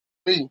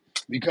me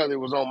because it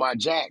was on my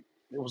jack.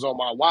 It was on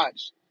my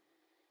watch.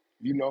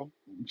 You know,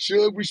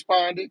 Suge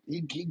responded.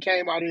 He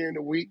came out here in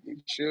the week.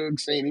 And Suge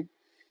seen him,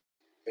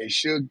 and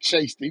Suge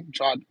chased him,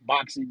 tried to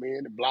box him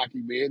in and block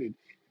him in, and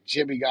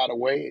Jimmy got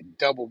away and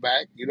double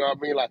back. You know what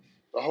I mean? Like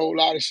a whole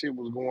lot of shit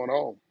was going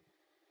on.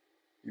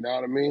 You know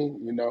what I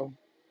mean? You know,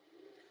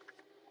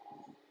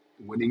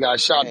 when he got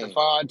shot the Dang.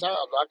 5 times,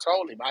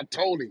 I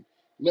told him,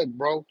 look,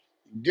 bro,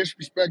 you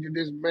disrespected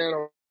this man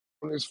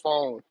on his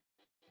phone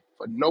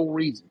for no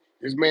reason.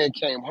 This man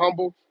came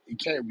humble. He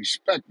came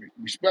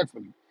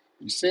respectfully.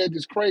 He said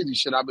this crazy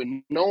shit. I've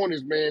been knowing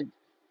this man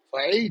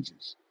for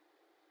ages.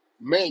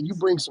 Man, you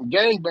bring some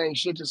gangbang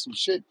shit to some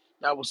shit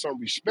that was some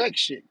respect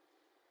shit.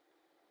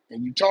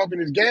 And you talking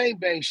this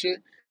gangbang shit.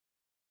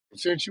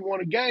 Since you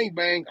want to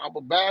gangbang, I'm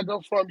going to bag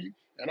up from you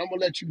and I'm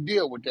going to let you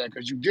deal with that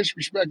because you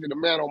disrespected the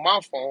man on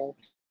my phone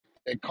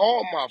and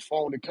called my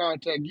phone to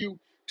contact you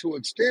to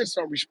extend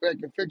some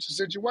respect and fix the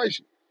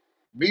situation.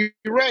 Be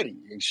ready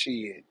and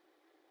shit.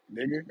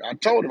 Nigga, I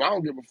told him I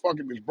don't give a fuck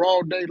if it's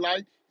broad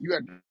daylight. You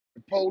at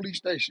the police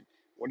station.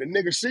 When the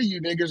niggas see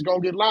you, niggas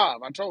gonna get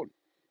live. I told him.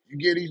 You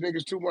give these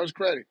niggas too much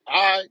credit.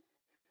 All right,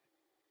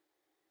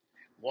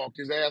 walked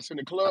his ass in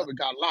the club and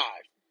got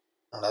live.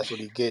 That's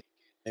what he get.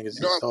 Niggas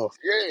You know is what I'm soft.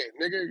 saying?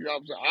 Yeah, nigga. You know what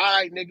I'm saying? All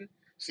right, nigga.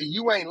 See,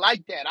 you ain't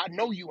like that. I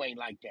know you ain't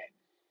like that.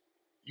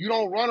 You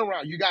don't run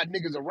around. You got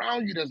niggas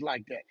around you that's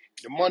like that.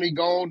 The money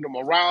gone, the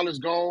morale is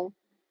gone.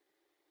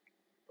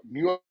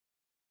 You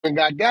ain't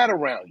got that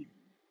around you.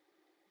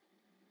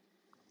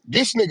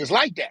 This nigga's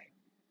like that.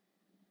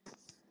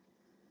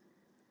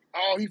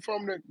 Oh, he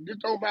from the. This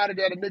don't matter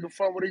that a nigga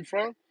from where he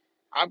from.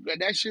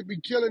 That shit be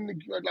killing the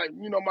like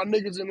my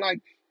niggas in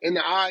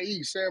the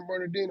IE San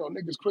Bernardino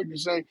niggas quick to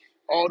say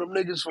all them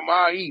niggas from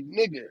IE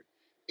nigga.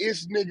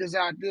 It's niggas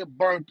out there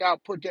burnt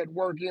out, put that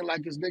work in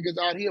like it's niggas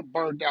out here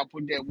burnt out,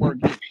 put that work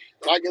in.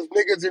 Like it's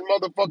niggas in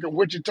motherfucking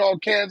Wichita,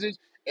 Kansas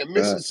and Facts.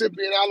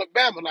 Mississippi and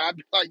Alabama. Like, I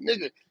be like,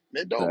 nigga,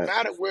 it don't Facts.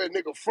 matter where a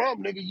nigga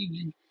from, nigga.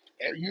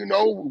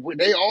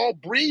 They all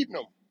breeding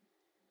them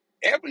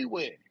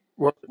everywhere.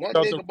 Well, One South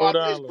thing and Rhode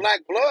about this Island. black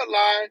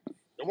bloodline,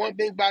 the one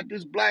thing about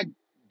this black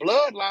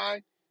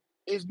bloodline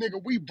is, nigga,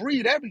 we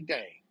breed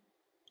everything.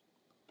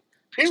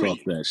 Talk Period.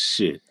 that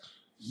shit.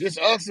 This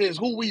us is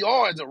who we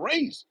are as a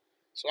race.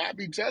 So I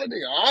be telling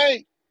nigga, all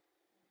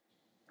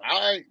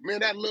right,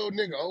 man, that little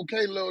nigga,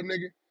 okay, little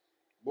nigga.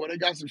 Boy, they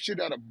got some shit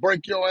that'll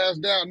break your ass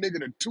down,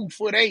 nigga, to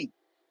 2'8".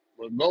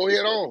 But go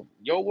ahead on.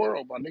 Your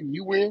world, my nigga,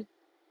 you win.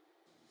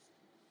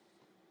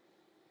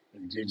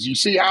 Did you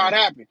see how it Mm.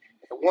 happened?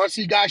 And once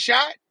the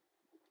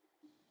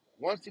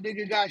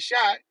nigga got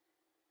shot,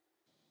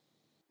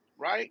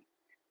 right?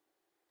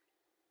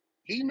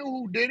 He knew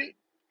who did it.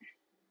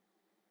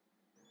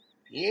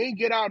 He ain't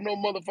get out no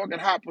motherfucking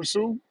hot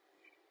pursuit.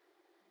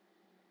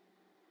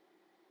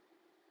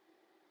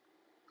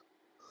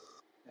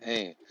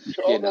 Dang. You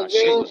know Yeah, what nah, I'm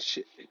saying?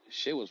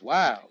 shit was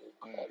wild.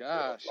 Oh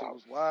God, shit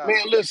was wild.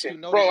 Man, listen,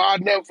 You bro, notice I'll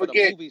never for the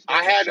forget. movies, they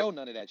don't show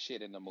none of that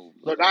shit in the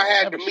movies. They I don't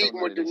had the never show meeting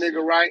none with of the this nigga,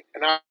 shit. right?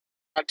 And I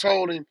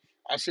told him,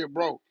 I said,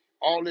 bro,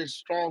 all this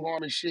strong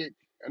arming shit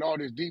and all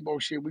this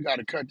Debo shit, we got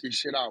to cut this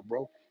shit out,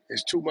 bro.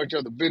 It's too much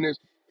other business.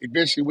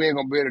 Eventually, we ain't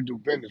gonna be able to do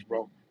business,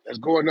 bro. Let's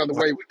go another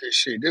way with this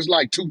shit. This is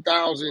like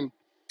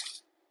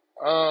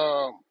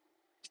 2006,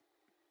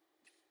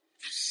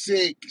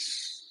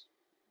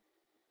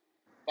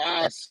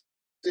 5,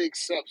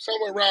 6,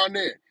 somewhere around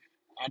there.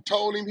 I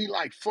told him, he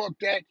like, fuck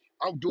that.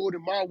 I'm doing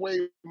it my way,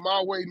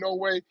 no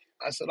way.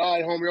 I said, all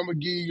right, homie, I'm gonna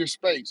give you your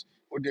space.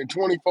 Within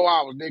 24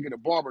 hours, nigga, the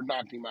barber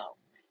knocked him out.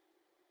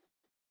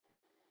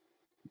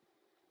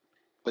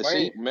 But Man,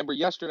 see, remember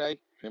yesterday,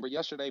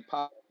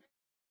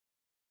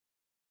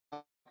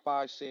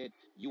 Popeye said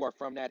you are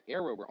from that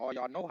era where all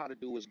y'all know how to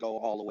do is go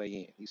all the way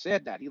in. He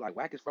said that. He like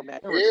Wack is from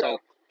that era. yeah, So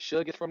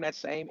Suge is from that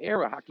same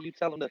era. How can you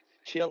tell him to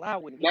chill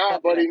out when he nah,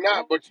 cutting but he that not.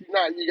 raw? But you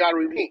not. You gotta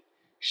repeat.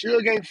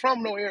 Suge ain't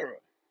from no era,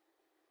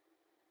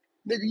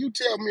 nigga. You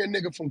tell me a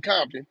nigga from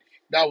Compton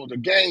that was a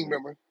gang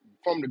member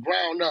from the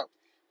ground up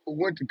who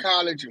went to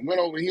college and went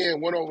over here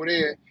and went over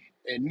there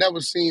and never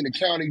seen the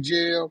county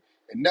jail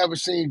and never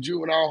seen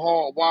juvenile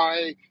hall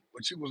YA,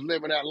 but you was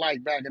living that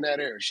life back in that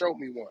era. Show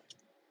me one.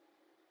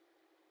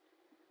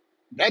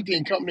 That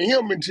didn't come to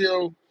him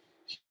until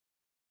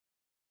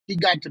he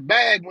got the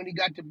bag. When he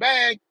got the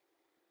bag,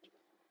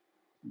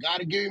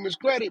 gotta give him his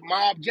credit.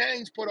 Mob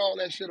James put all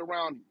that shit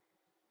around him.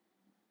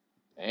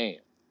 Damn,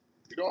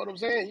 You know what I'm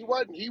saying? He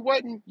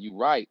wasn't, you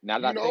right. Now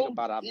that I think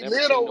about it, I've he never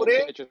lived seen over no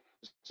there. pictures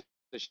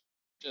of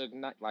Suge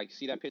Knight. Like,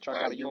 see that picture I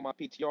got Man, of you on my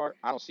PTR?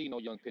 I don't see no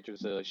young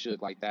pictures of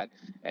Suge like that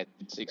at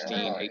 16,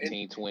 and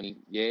 18, 20.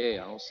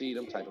 Yeah, I don't see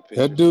them type of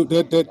That pictures. dude,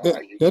 that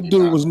you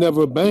dude not, was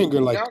never a banger.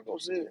 you're Like not gonna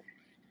see it.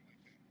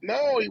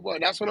 No, he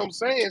wasn't. That's what I'm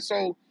saying.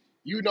 So,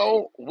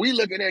 we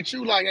looking at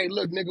you like, hey,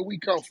 look, nigga, we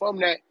come from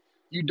that.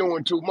 You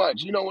doing too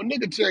much. When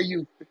nigga tell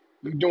you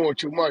doing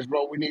too much,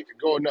 bro, we need to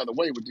go another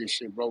way with this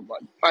shit, bro.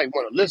 Like, you might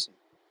want to listen.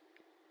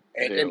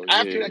 And Hell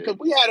after that, yeah. because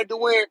we had it to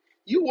where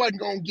you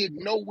wasn't gonna get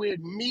nowhere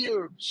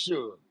near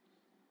sure.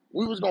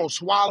 We was gonna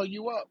swallow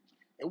you up.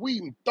 And we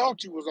even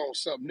thought you was on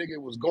something, nigga.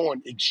 It was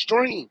going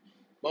extreme.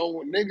 But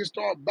when niggas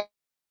start backing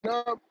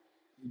up,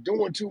 you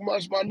doing too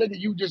much, my nigga,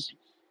 you just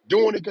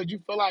doing it because you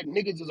feel like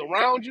niggas is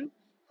around you.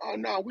 Oh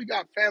no, we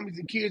got families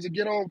and kids to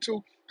get on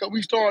too. Cause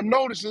we start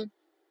noticing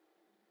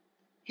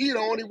he the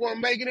only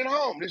one making it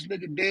home. This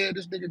nigga dead,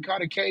 this nigga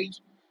caught a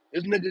case,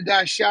 this nigga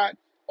got shot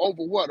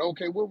over what?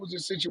 Okay, what was the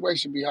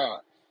situation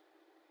behind?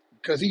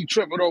 Cause he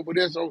tripping over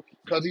this or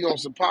cause he on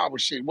some power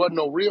shit. Wasn't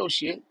no real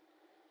shit.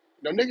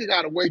 Now, nigga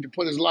got to wait to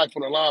put his life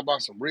on the line by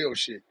some real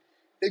shit.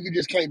 Nigga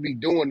just can't be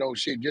doing no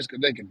shit just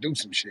because they can do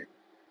some shit.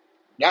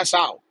 That's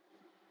out.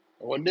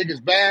 And when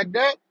niggas bagged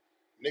up,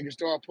 niggas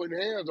start putting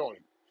hands on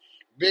him.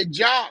 Big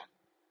Job.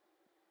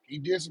 He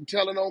did some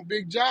telling on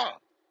Big Job.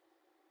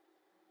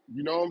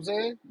 You know what I'm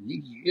saying?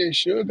 He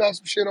sure got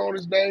some shit on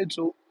his name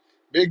too.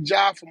 Big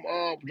Job from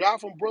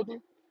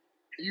Brooklyn.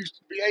 He used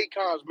to be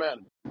Akon's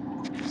manager.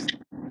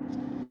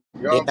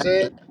 You know what I'm Yeah.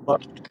 saying?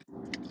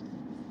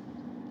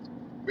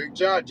 Big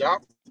Job from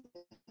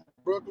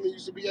Brooklyn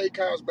used to be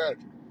Akon's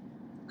manager.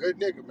 Good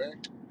nigga, man.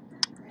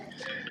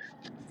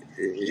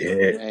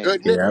 Yeah, Man,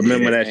 Good yeah. I nigga.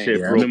 remember that man.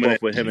 shit broke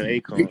off with him and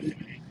Akon.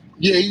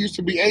 Yeah, he used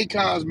to be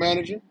Akon's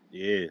manager.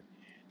 Yeah.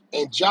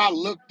 And Ja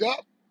looked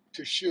up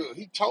to Suge.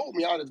 He told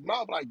me out his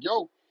mouth, like,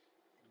 yo,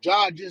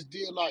 Ja just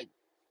did like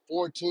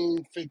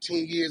 14,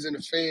 15 years in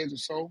the feds or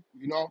so,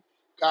 you know,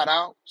 got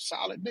out,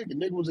 solid nigga.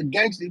 Nigga was a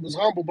gangster. He was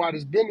humble about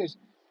his business.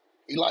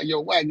 He like,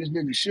 yo, Wack, this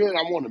nigga Suge,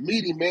 I want to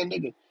meet him, man.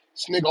 Nigga,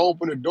 this nigga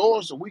open the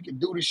door so we can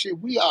do the shit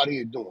we out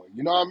here doing.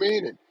 You know what I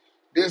mean? And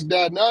this,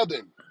 that, and other.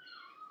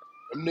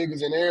 Them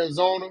niggas in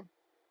Arizona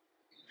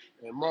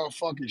and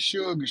motherfucking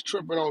Suge is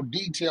tripping on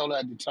detail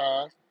at the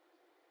time,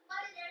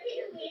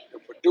 the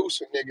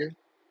producer nigga.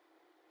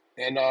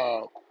 And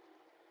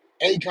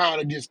Akon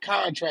had just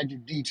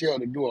contracted Detail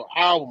to do an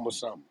album or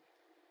something.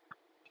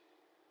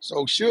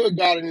 So Suge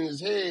got it in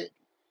his head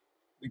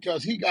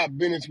because he got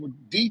business with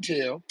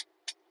Detail.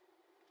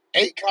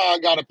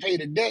 Akon got to pay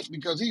the debt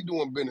because he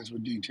doing business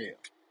with Detail,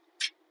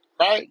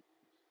 right?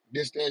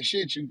 This that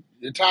shit you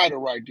the title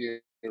right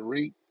there,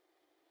 read.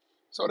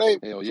 So they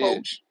Hell yeah.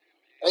 approach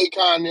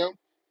Akon them,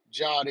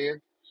 Ja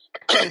there,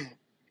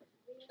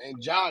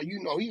 and Ja, you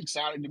know, he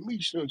excited to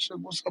meet Suge.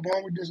 Suge, what's up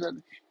on with this?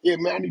 Yeah,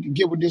 man, I need to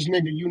get with this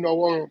nigga, you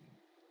know,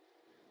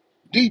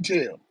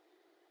 Detail.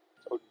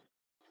 So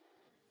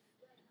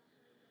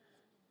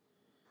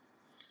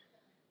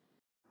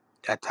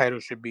That title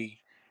should be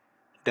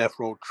Death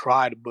Row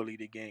tried to bully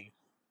the game,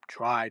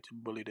 tried to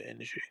bully the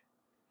industry.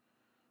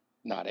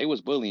 Nah, they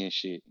was bullying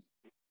shit.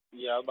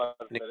 Yeah, I was about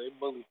to Nigga, say they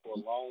bullied for a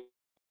long.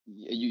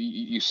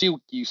 You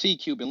see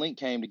Cuban Link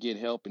came to get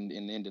help and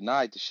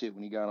denied the shit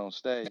when he got on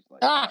stage.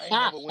 Like, man, I ain't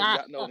never went and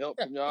got no help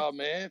from y'all,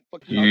 man.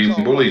 Fuck He y'all ain't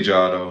talking about. bullied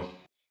y'all though.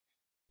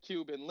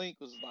 Cuban Link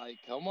was like,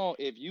 come on,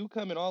 if you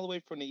coming all the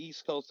way from the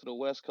East Coast to the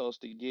West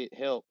Coast to get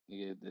help,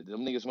 yeah,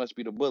 them niggas must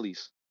be the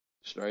bullies.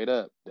 Straight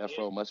up. Death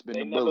Row must have been They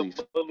the never bullies.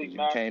 bullied Because you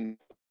Master came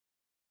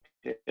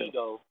to P help.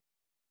 though.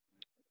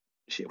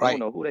 Shit, we don't right?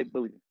 know who they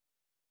bullied.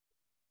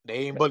 They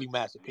ain't bully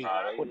Master P.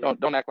 Nah, they Well,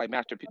 didn't. don't act like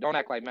Master P. Don't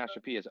act like Master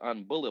P is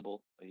unbullyable.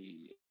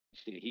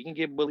 He can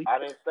get bullied. I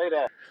didn't say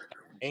that.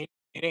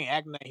 It ain't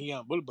acting like he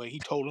unbully, but he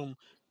told him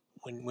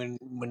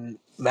when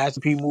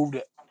Master P moved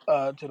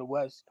to the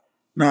West,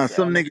 he Nah, said,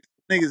 some niggas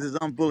is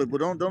unbulletable.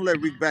 Don't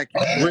let Reek back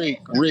you, man.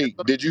 Reek,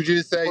 did you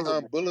just say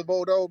Bulletable.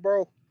 unbullyable though,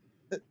 bro?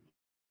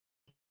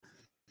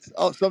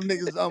 Oh, some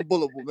niggas is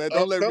unbulletable, man.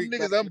 Don't let Some Reek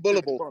back niggas you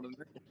in the unbullyable. corner,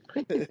 man.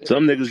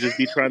 Some niggas just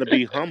be trying to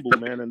be humble,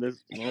 man. And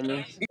this, you know what I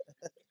mean?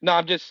 No,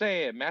 I'm just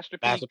saying, Master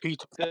P Master P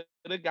could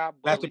have got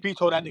Master bullied. P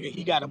told that nigga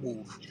he got to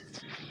move.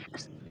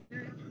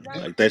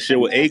 Like that shit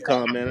with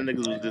Akon, man. That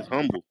niggas was just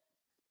humble.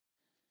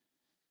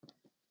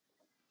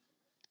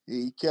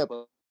 He kept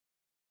But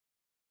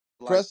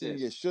like pressing.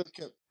 Yeah, this, should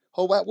kept.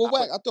 Oh, Wack. Well, I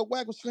Wack. put I thought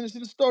Wack was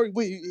finishing the story.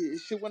 Wait,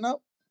 shit went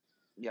up.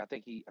 yeah, I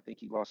think he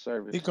lost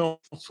service. He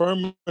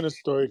confirming the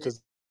story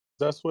because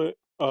that's what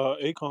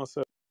Akon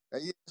said.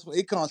 Yeah, that's what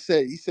Akon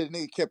said. He said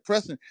nigga kept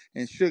pressing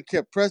and should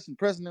kept pressing.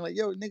 They're like,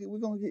 yo, nigga, we're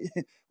gonna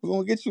get, we're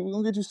gonna get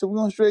you. So we're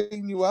gonna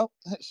straighten you out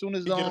as soon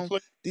as He get a play.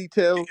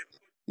 detail.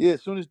 Yeah,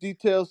 as soon as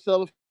details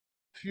sell a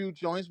few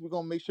joints, we're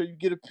gonna make sure you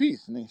get a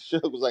piece. And then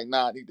Suge was like,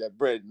 nah, I need that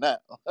bread now.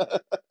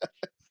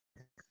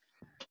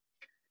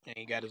 And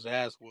he got his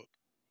ass whooped.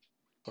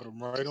 Put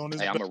him right on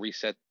his Hey, I'm back. gonna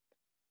reset.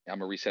 I'm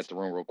gonna reset the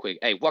room real quick.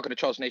 Hey, welcome to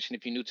Trolls Nation.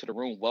 If you're new to the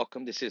room,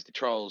 welcome. This is the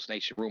Trolls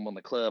Nation room on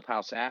the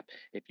Clubhouse app.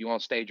 If you on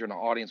stage or in the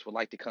audience would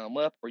like to come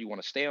up, or you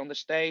want to stay on the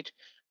stage,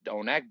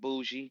 don't act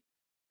bougie.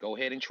 Go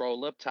ahead and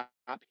troll up top.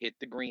 Hit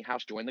the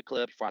greenhouse. Join the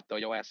club before I throw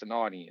your ass in the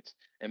audience.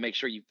 And make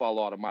sure you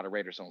follow all the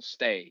moderators on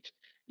stage.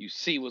 You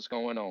see what's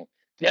going on.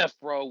 Death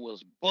Row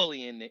was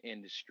bullying the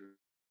industry.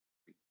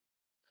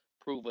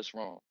 Prove us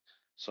wrong.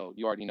 So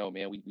you already know,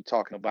 man. We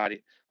talking about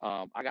it.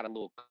 I got a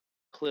little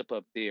clip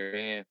up there,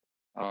 man.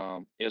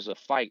 There's a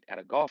fight at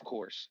a golf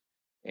course,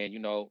 and you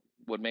know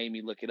what made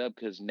me look it up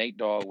because Nate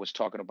Dogg was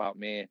talking about,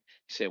 man.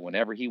 He said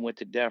whenever he went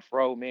to Death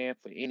Row, man,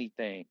 for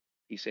anything,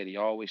 he said he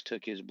always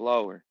took his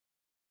blower.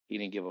 He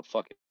didn't give a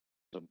fuck. It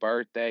was a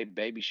birthday,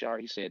 baby shower.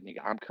 He said, "Nigga,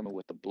 I'm coming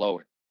with the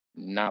blower."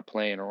 not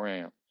playing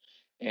around.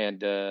 And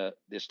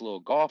this little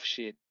golf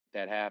shit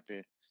that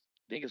happened,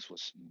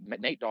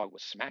 Nate Dogg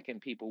was smacking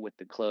people with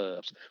the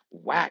clubs,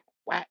 whack,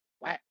 whack,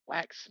 whack,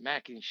 whack,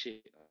 smacking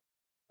shit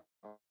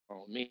on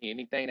me.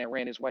 Anything that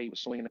ran his way, he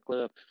was swinging the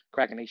club,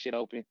 cracking that shit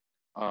open.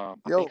 I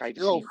think I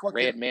even Yo, seen fucking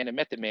Red Man and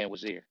Method Man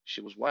was there.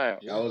 Shit was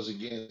wild. That was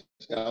against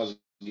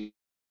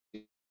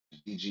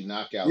BG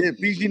Knockout yeah.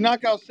 PG BG.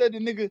 Knockout said the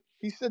nigga.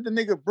 He said the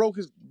nigga broke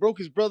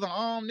his brother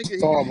arm. Nigga,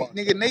 Talk about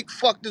nigga Nate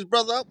fucked his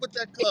brother up with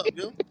that club,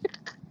 yo.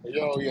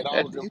 yo, yeah, that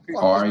At was them He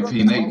people. fucked his R.I.P.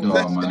 brother up That Nate with was Dogg,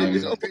 that my that shit,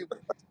 was nigga. them yo. people.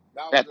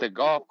 That was at them the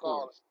golf people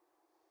calling. course.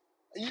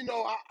 And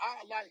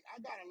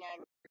I got a lot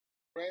of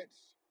regrets.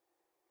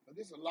 But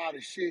there's a lot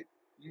of shit,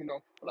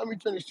 But let me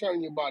finish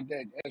telling you about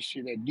that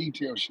shit, that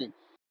detail shit.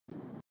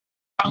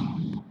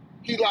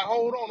 He like,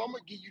 hold on, I'm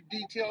gonna give you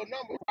detailed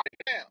numbers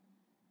right now.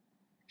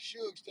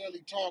 Suge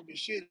steadily talking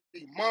shit,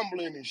 he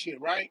mumbling and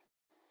shit, right?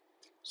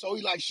 So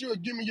he like,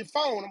 Suge, give me your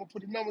phone. I'm gonna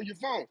put the number in your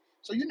phone.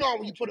 So you know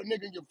when you put a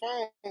nigga in your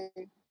phone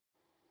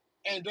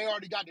and they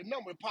already got the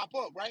number, it pop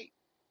up, right?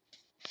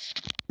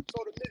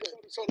 So the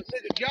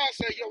nigga John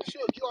said, yo,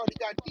 Suge, you already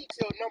got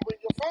detailed number in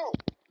your phone,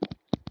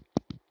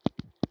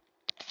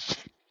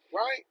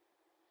 right?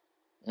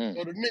 Mm,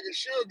 So the nigga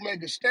Suge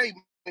make a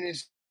statement and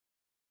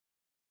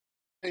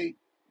say,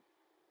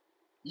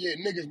 yeah,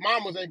 niggas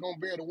mamas ain't gonna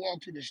be able to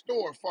walk to the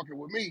store fucking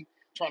with me,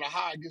 trying to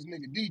hide this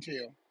nigga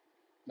detail.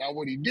 Now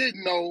what he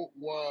didn't know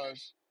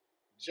was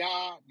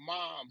Ja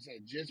moms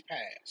had just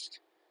passed.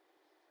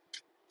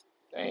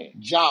 damn.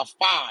 Ja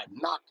 5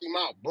 knocked him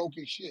out, broke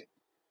his shit,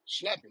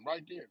 slept him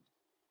right there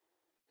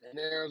in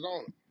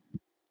Arizona.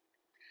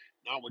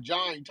 Now what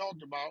John he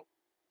talked about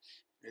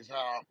is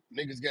how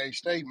niggas gave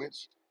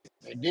statements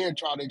and then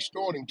try to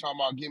extort him, talking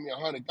about give me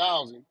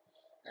 100,000 and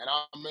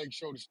I'll make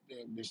sure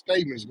the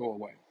statements go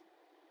away.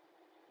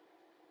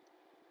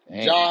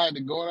 Damn. John had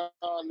to go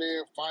down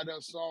there, fight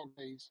us song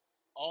case,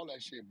 all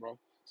that shit, bro.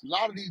 So a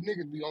lot of these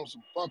niggas be on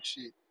some fuck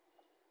shit.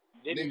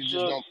 Didn't Niggas just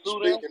Suge don't be sue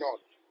them? speaking on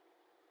it.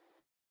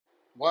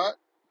 What?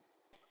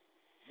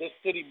 This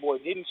city boy,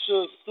 didn't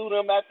Suge sue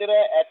them after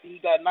that? After he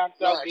got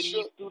knocked Nah, out, didn't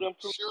he sue them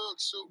too?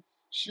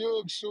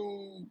 Suge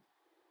sued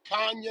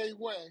Kanye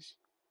West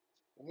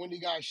when he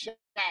got shot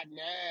in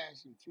the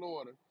ass in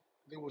Florida.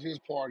 It was his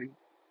party.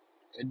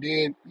 And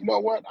then, you know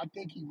what? I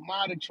think he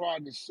might have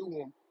tried to sue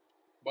him,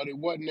 but it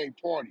wasn't a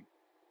party.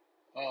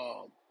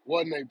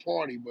 Wasn't a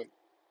party, but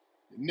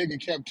the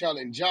nigga kept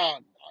telling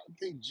John. I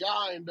think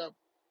John ended up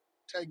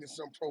taking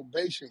some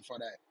probation for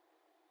that.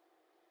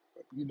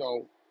 You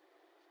know,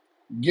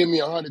 give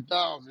me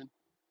 100,000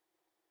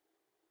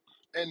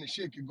 and the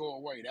shit could go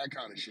away. That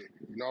kind of shit.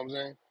 You know what I'm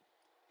saying?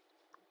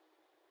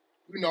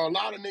 A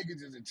lot of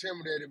niggas is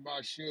intimidated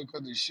by Suge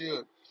because of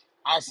Suge.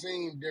 I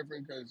seen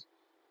different because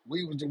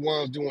we was the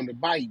ones doing the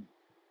biting.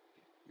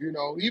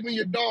 Even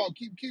your dog,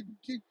 keep,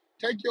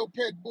 take your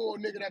pet bull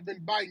nigga that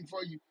been biting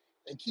for you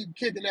and keep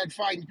kicking that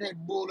fighting pet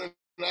bull in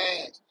the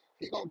ass.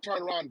 He gonna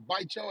turn around and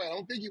bite your ass. I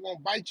don't think he gonna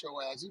bite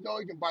your ass. He know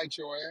he can bite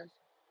your ass.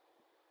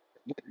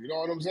 You know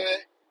what I'm saying?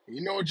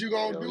 You know what you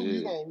gonna Hell do?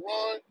 You yeah. gonna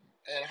run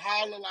and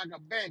holler like a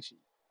banshee.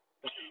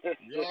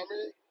 You know what I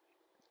mean?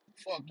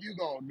 Fuck you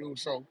gonna do.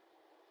 So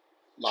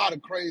a lot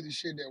of crazy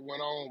shit that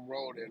went on,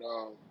 bro. That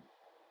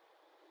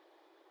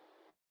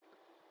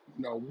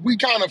we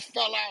kind of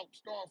fell out,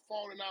 started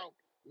falling out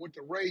with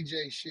the Ray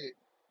J shit,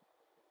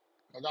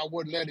 because I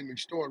wouldn't let him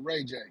extort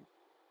Ray J.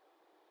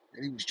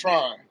 And he was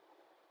trying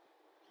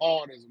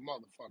hard as a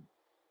motherfucker.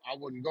 I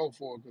wouldn't go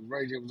for it because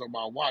Ray J was on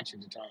my watch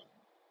at the time.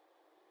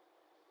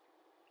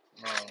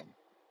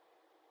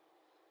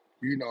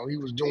 He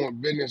was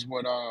doing business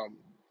with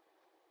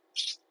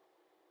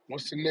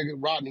what's the nigga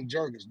Rodney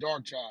Jerkins,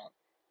 Dark Child,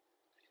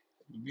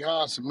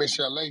 behind some Miss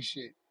LA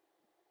shit.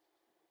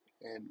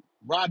 And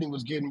Rodney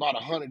was getting about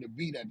 100 a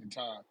beat at the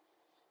time.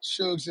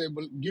 Suge said,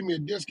 "But give me a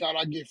discount,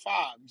 I get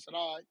 5." He said,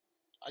 "All right,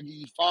 I give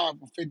you 5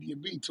 for 50 a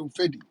beat,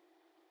 250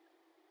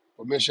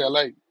 for Miss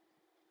LA."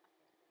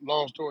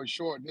 Long story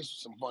short, this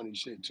is some funny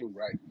shit too,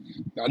 right?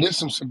 Now this is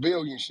some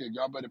civilian shit.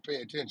 Y'all better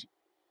pay attention.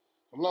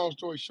 Long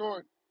story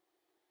short,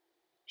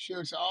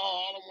 Suge said, "Oh,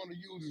 all I want to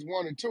use is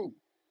 1 and 2."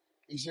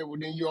 He said, "Well,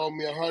 then you owe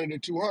me 100 or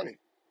 200."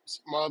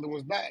 My other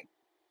one's back.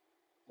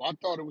 Well, I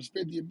thought it was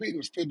 50 a beat. It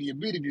was 50 a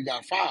beat if you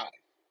got 5,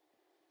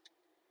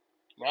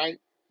 right?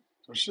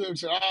 So Suge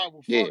said, "All right,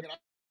 well, Yeah. fuck it.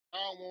 I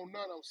don't want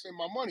none. I'm send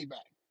my money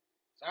back."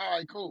 Said, "All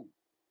right, cool."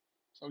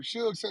 So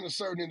Suge sent a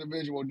certain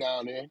individual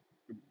down there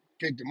to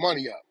pick the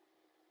money up.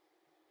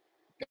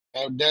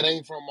 That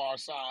ain't from our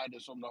side.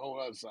 That's from the whole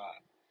other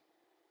side.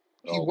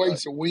 He Okay.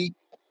 waits a week.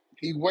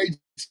 He waits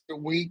a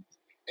week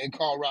and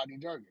called Rodney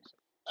Jerkins.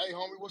 "Hey,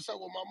 homie, what's up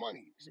with my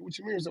money?" He said, "What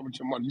you mean what's up with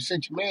your money? You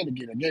sent your man to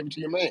get it. I gave it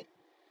to your man."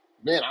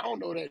 "Man, I don't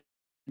know that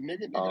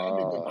nigga. That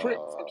nigga crip.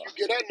 Fuck Uh, you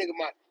get that nigga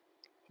my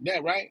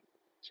that, right?"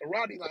 So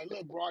Rodney like,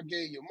 "Look, bro, I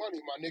gave you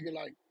money, my nigga.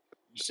 Like,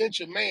 you sent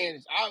your man.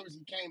 It's obvious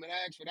he came and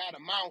asked for that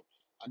amount.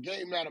 I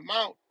gave him that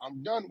amount.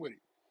 I'm done with it.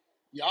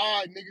 Yeah, all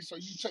right, nigga. So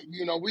you take,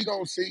 we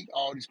gonna see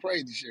all this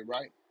crazy shit,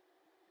 right?"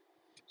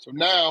 So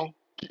now,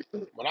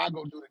 when I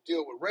go do the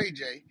deal with Ray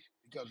J,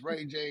 because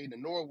Ray J and the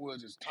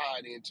Norwoods is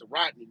tied into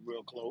Rodney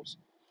real close.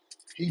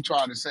 He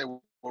tried to say,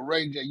 well,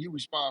 Ray J, you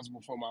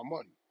responsible for my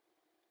money.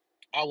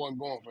 I wasn't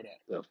going for that.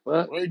 The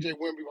fuck? Ray J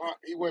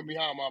went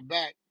behind my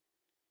back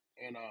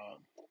and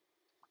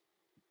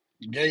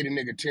gave the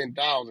nigga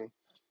 10,000,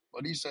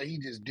 but he said he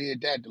just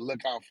did that to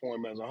look out for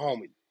him as a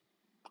homie.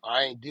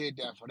 I ain't did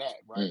that for that,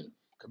 right? Mm.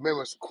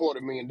 Remember, it's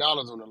 $250,000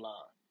 on the line.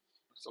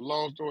 So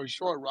long story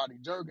short, Rodney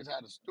Jerkins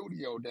had a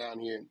studio down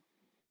here in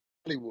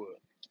Hollywood.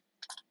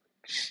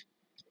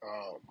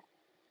 Um,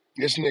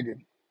 this nigga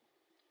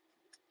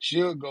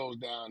Suge goes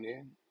down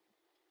there,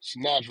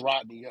 snatch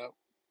Rodney up,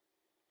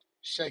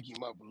 shake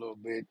him up a little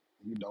bit,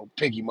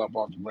 pick him up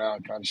off the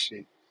ground kind of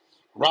shit.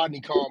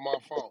 Rodney called my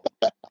phone.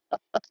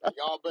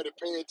 Y'all better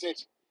pay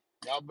attention.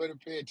 Y'all better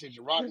pay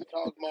attention. Rodney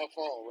calls my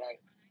phone, right?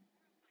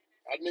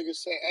 That nigga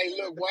said, hey,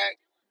 look, Wack,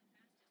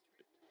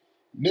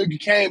 nigga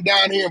came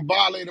down here and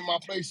violated my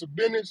place of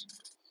business,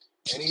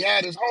 and he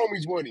had his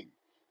homies with him.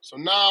 So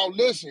now,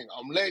 listen,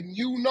 I'm letting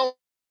you know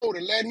to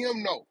let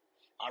him know.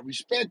 I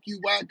respect you,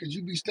 Wack, because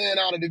you be staying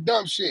out of the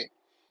dumb shit.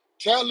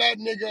 Tell that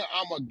nigga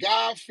I'm a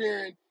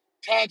God-fearing,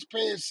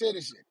 tax-paying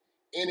citizen.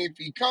 And if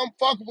he come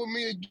fuck with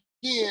me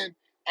again,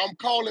 I'm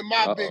calling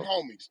my big Uh-oh.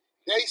 homies.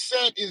 They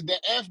said is the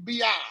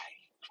FBI.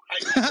 I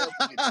never forget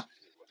this.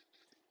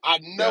 I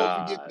never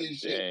forget God this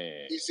shit.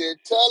 damn. He said,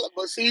 tell it,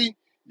 but see,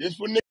 this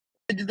for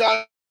niggas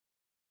got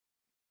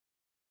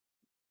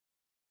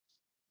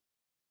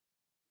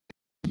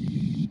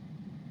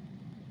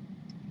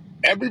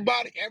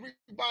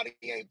everybody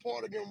ain't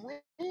part of them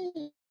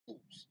rules.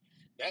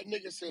 That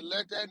nigga said,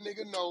 let that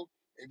nigga know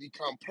if he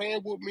come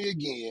playing with me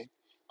again,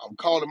 I'm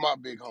calling my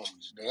big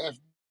homies, the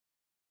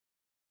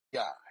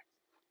FBI.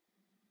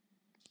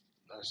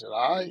 I said,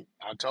 all right.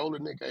 I told the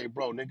nigga, hey,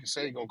 bro, nigga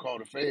say he gonna call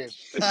the feds.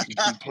 You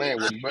keep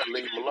playing with him, better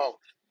leave him alone.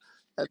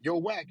 Yo,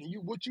 Wack, and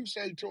what you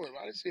say to him?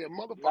 I didn't say a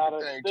Not motherfucking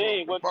a thing to him.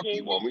 thing. The What fuck can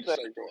you you want me to say?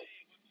 say to him?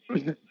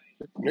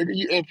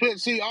 Nigga,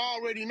 see, I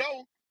already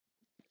know.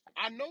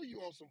 I know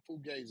you on some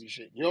fugazi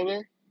shit. You know what I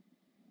mean?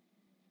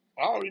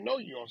 I already know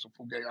you on some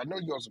fugazi. I know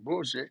you on some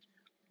bullshit.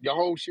 Your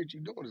whole shit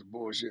you doing is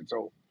bullshit.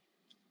 So,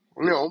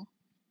 you know,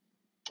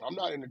 I'm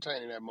not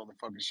entertaining that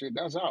motherfucking shit.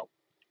 That's out.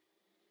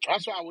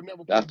 That's why I would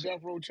never put a That's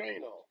death row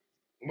chain on.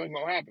 It wasn't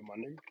gonna happen, my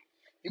nigga.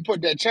 He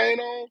put that chain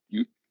on,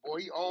 you. boy,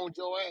 he owned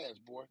your ass,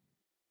 boy.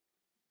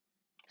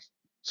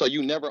 So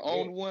you never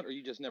Yeah. owned one, or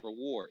you just never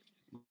wore it?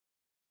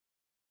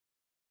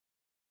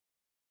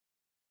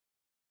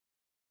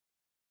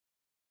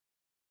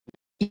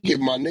 He get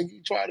my nigga.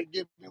 He try to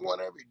give me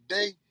one every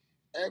day.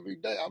 Every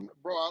day.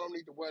 Bro, I don't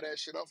need to wear that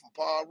shit up from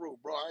Paru,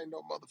 bro. I ain't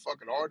no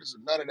motherfucking artist or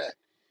none of that.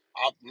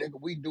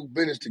 Nigga, we do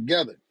business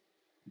together.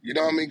 You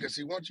know what I mean? Because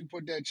see, once you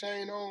put that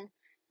chain on,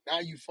 now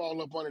you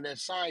fall up under that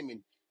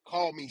Simon.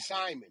 Call me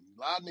Simon.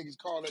 A lot of niggas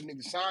call that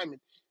nigga Simon.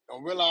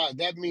 Don't realize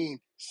that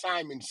means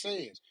Simon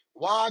says.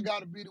 Why I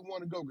gotta be the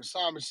one to go? Because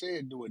Simon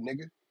said do it,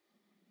 nigga.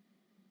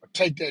 Or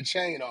take that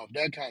chain off,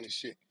 that kind of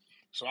shit.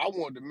 So I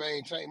wanted to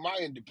maintain my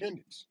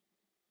independence.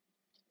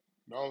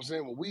 You know what I'm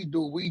saying? What we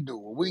do, we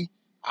do.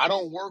 I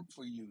don't work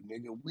for you,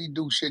 nigga. We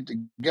do shit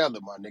together,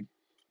 my nigga.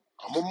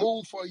 I'm gonna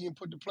move for you and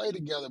put the play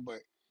together, but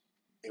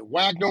if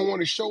Wack don't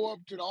want to show up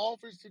to the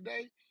office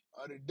today,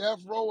 or the death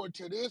row, or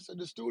to this, or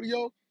the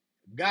studio,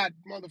 God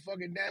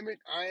motherfucking damn it,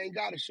 I ain't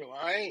got to show.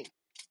 I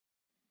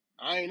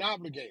ain't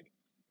obligated.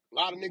 A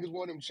lot of niggas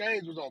want them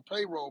chains was on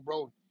payroll,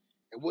 bro.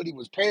 And what he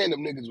was paying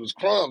them niggas was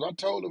crumbs. I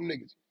told them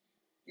niggas,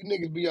 you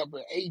niggas be up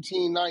at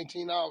 18,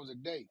 19 hours a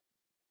day.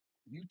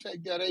 You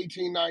take that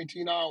 18,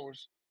 19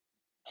 hours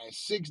at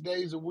 6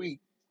 days a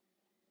week,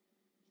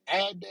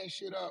 add that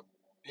shit up,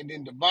 and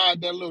then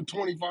divide that little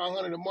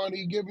 2,500 of money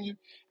he giving you.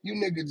 You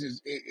niggas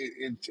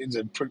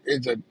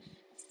it's a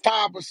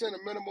 5%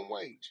 of minimum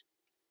wage.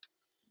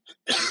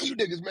 You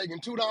niggas making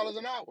 $2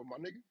 an hour, my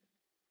nigga.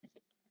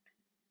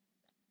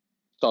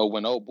 So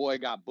when old boy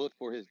got booked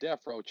for his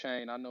death row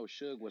chain, I know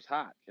Suge was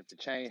hot. If the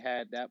chain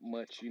had that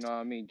much, you know what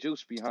I mean,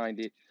 juice behind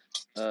it,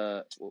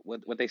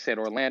 what they said,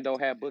 Orlando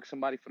had booked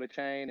somebody for the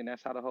chain, and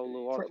that's how the whole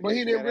little But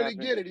he altercation didn't had really happened.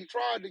 get it. He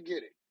tried to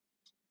get it.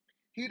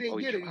 He Oh, didn't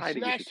he get it. He tried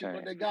to get the snatched it,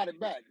 but chain. they got it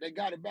back. They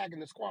got it back in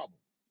the squabble.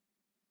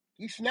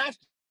 He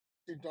snatched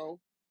it though,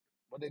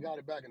 but they got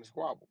it back in the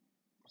squabble.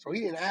 So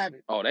he didn't have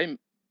it. Oh,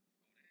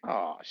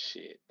 oh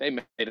shit, they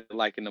made it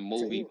like in the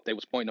So movie. They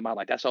was pointing him out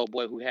like that's old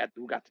boy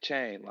who got the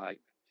chain, like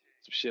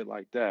some shit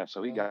like that.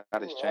 So he got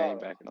his chain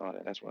back and all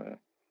that. That's why.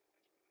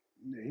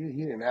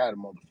 he didn't have the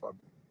motherfucker.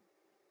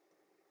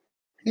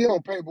 He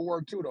on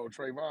paperwork too though.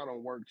 Trayvon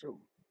on work too.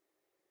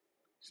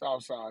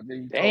 Southside.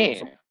 Then he told him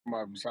Damn.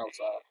 somebody from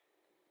Southside.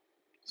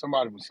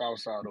 Somebody from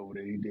Southside over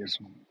there. He did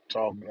some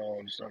talking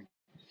on and something.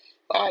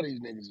 All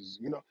these niggas is,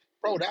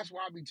 bro, that's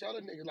why I be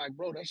telling niggas, like,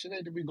 bro, that shit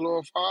ain't to be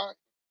glorified.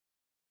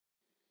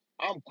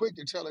 I'm quick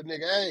to tell a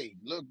nigga, hey,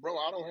 look, bro,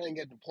 I don't hang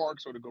at the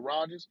parks or the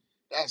garages.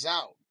 That's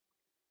out.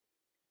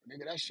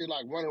 Nigga, that shit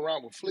like running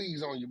around with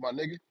fleas on you, my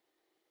nigga.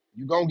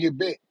 You gonna get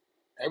bit.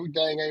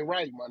 Everything ain't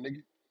right, my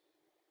nigga.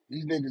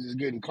 These niggas is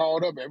getting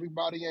caught up.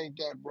 Everybody ain't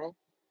that, bro.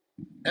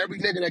 Every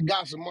nigga that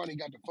got some money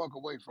got the fuck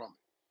away from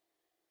it.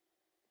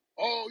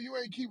 Oh, you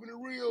ain't keeping it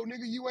real, nigga.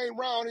 You ain't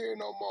round here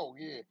no more.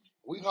 Yeah,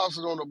 we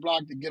hustled on the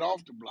block to get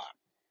off the block.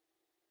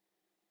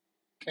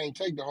 Can't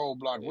take the whole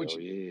block with Hell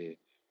you. yeah.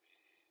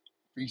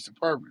 Beats the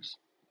purpose.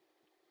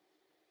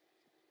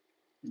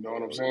 You know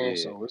what I'm Hell saying?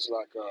 yeah. So it's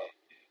like,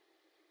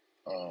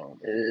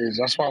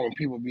 that's why when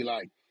people be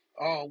like,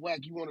 "Oh, Wack,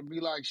 you want to be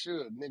like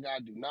Suge?" Nigga, I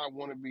do not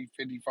want to be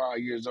 55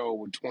 years old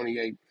with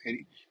 28,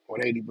 80, or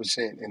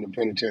 80% in the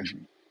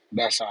penitentiary.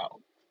 That's how.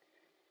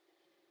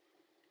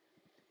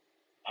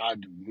 I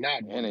do not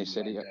And want to they be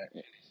said like he that.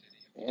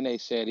 and they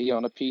said he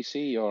on a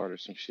PC yard or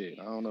some shit.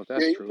 I don't know if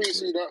that's Yeah, he true, but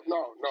PC'd up.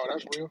 No,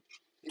 that's real.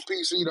 He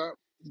PC'd up.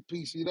 He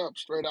PC'd up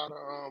straight out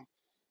of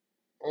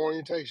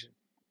orientation.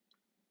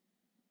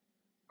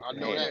 I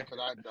know that damn. because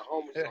the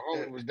homie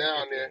was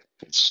down there.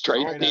 The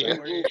Straight Straight homie out of there.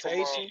 B Rule from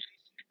orientation.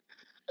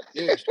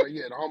 yeah, straight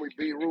the homie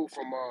B Rule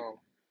from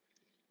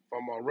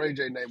Ray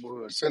J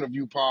neighborhood,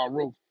 Centerview Power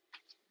Roof.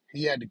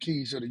 He had the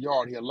keys to the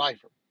yard. He a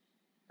lifer,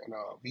 and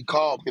he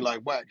called me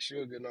like Wack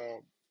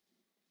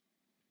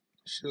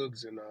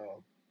Suge's in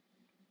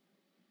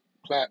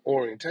Plat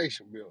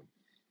orientation building.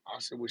 I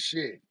said, well,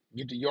 shit,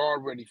 get the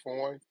yard ready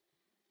for him.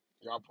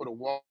 Y'all put a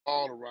wall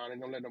around it.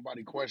 Don't let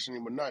nobody question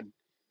him or nothing.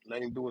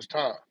 Let him do his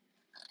time.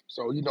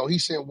 So, he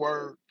sent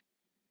word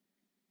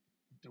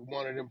to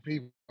one of them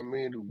people,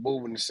 who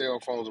moving the cell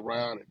phones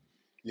around and,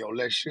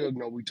 let Suge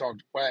know we talked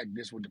to Wack.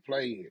 This what the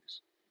play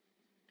is.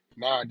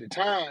 Now, at the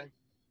time,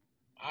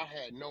 I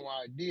had no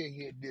idea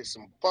he had did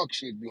some fuck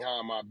shit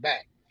behind my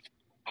back.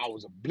 I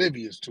was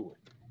oblivious to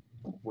it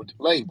with the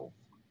label,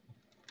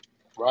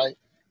 right?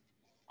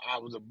 I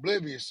was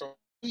oblivious. So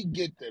we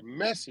get the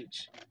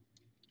message,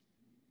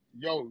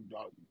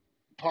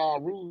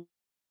 Paul Rules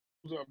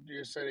up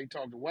there say they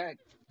talked to Wack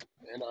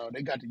and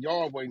they got the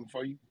yard waiting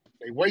for you.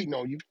 They waiting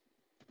on you.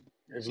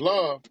 It's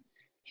love.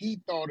 He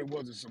thought it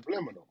was a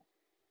subliminal.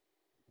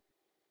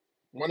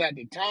 When at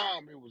the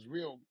time it was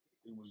real,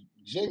 it was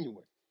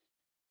genuine.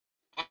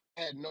 I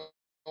had no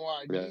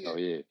idea. Hell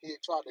yeah. He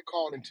had tried to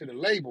call into the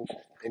label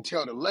and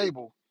tell the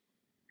label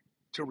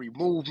to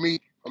remove me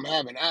from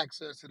having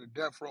access to the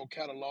Death Row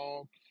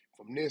catalog,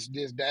 from this,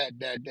 this.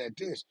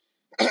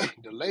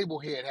 The label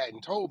head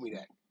hadn't told me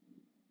that.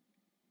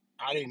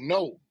 I didn't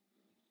know,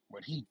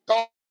 but he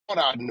thought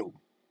I knew.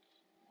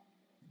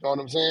 You know what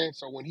I'm saying?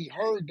 So when he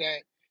heard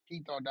that,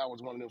 he thought that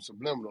was one of them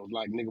subliminals.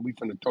 Like, nigga, we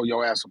finna throw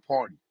your ass a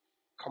party.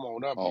 Come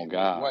on up Oh here, but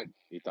it God. wasn't.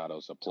 He thought it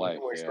was a So he play.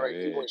 went Hell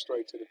straight. He yeah. went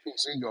straight to the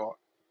PC yard.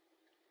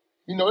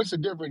 It's a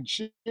different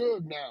Suge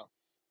now.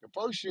 The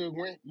first Suge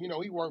went.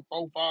 He worked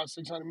 4, 5,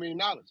 $600 million.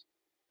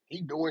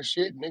 He doing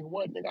shit, nigga.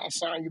 What, nigga? I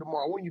sign you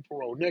tomorrow. When you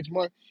parole? Next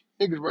month.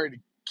 Niggas ready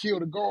to kill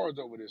the guards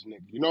over this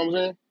nigga. You know what I'm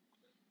saying?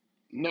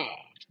 Nah,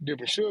 it's a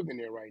different Suge in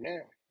there right now.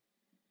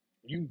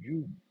 You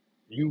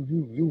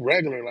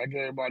regular like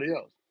everybody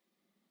else.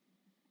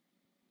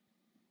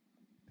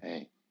 Dang.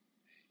 There's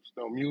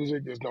no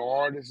music. There's no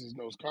artists. There's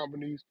no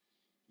companies.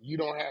 You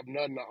don't have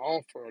nothing to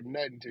offer or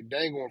nothing to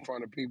dangle in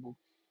front of people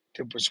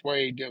to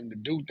persuade them to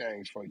do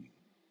things for you.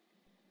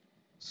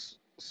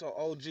 So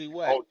OG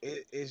Wack, Oh,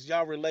 is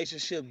y'all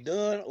relationship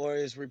done or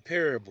is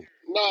repairable?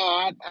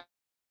 nah,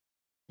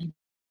 you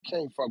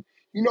can't fuck.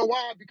 You know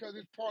why? Because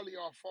it's partly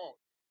our fault.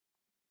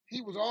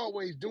 He was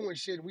always doing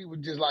shit. And we were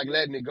just like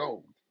letting it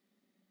go.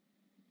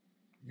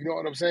 You know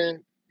what I'm saying?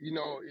 You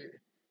know,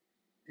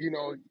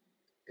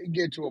 it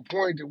get to a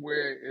point to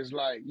where it's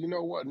like, you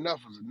know what?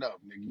 Enough is enough,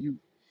 nigga.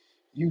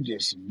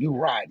 You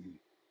riding.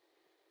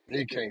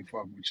 It can't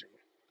fuck with you.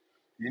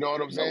 You know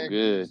what I'm No saying?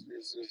 Because good.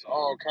 it's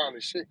all kind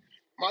of shit.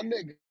 My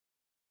nigga,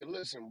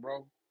 listen,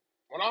 bro.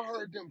 When I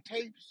heard them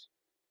tapes,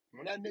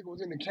 when that nigga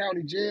was in the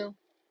county jail,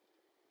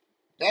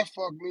 that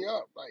fucked me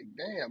up. Like,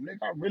 damn, nigga,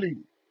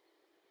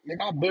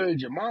 I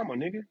buried your mama,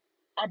 nigga.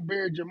 I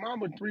buried your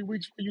mama 3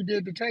 weeks before you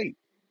did the tape.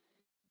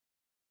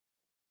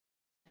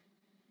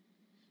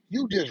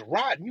 You just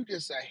rotten. You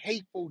just a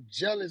hateful,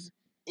 jealous,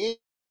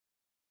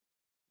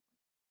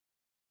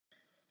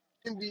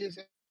 envious.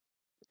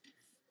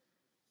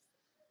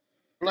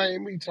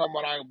 Blame me talking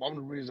about I'm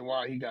the reason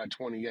why he got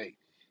 28.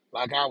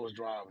 Like I was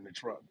driving the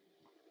truck.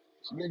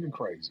 This nigga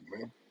crazy,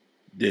 man.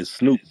 Did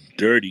Snoop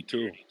dirty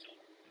too?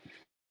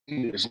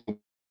 He is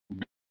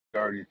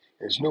dirty.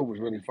 And Snoop was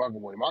really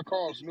fucking with him. I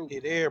called Snoop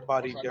Did once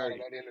everybody I got out of dirty?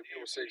 that interview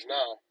with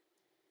 6ix9ine.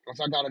 Once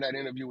I got out of that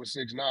interview with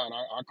 6ix9ine,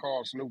 I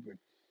called Snoop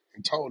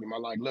and told him, I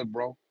like, look,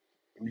 bro,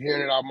 you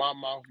hearing it out my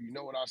mouth. You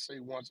know what I say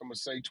once, I'm going to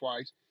say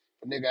twice.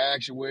 If a nigga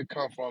asks you where it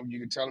come from, you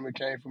can tell him it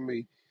came from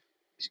me.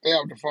 Stay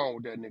off the phone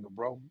with that nigga,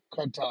 bro.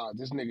 Cut ties.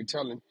 This nigga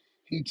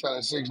he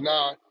telling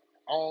 6ix9ine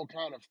all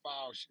kind of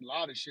foul shit, a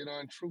lot of shit,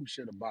 untrue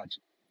shit about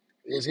you.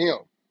 It's him.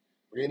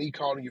 Then he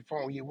calling your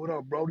phone. Yeah, what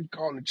up, bro? He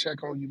calling to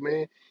check on you,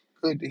 man.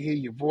 Good to hear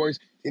your voice.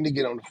 Then he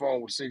get on the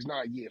phone with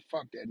 6ix9ine. Yeah,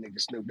 fuck that nigga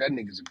Snoop. That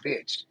nigga's a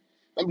bitch.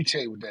 Let me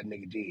tell you what that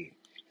nigga did.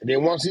 And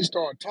then once he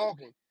started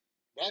talking,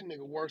 that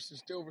nigga worse than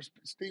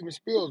Steven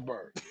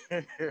Spielberg.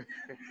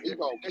 He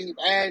gonna keep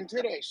adding to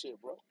that shit,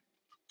 bro.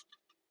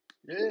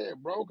 Yeah,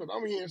 bro, because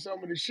I'm hearing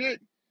some of the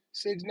shit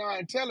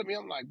 6ix9ine telling me.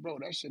 I'm like, bro,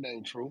 that shit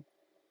ain't true.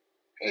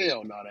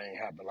 Hell no, that ain't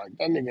happen. Like,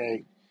 that nigga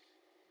ain't.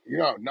 You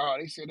know, nah,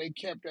 they said they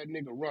kept that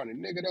nigga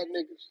running.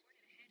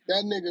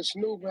 That nigga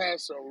Snoop had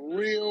some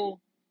real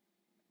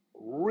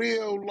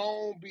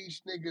Long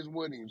Beach niggas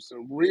with him,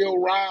 some real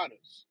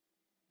riders.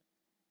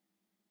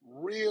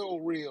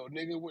 Real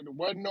nigga.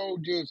 Wasn't no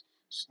just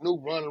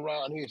Snoop running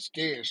around here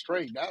scared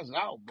straight. That's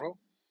out, bro.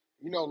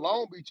 You know,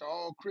 Long Beach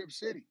all Crip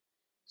City.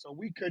 So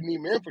we couldn't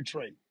even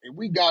infiltrate. If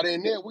we got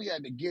in there, we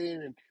had to get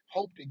in and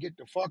hope to get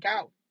the fuck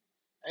out.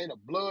 Ain't a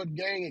blood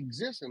gang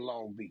exists in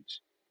Long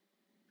Beach.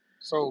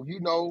 So, you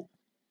know,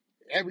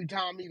 every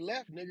time he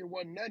left, nigga,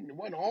 wasn't nothing. It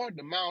wasn't hard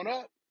to mount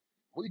up.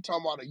 We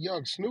talking about a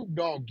young Snoop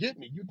Dogg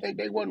getting it. You think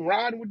they wasn't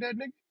riding with that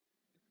nigga?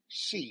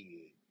 Shit.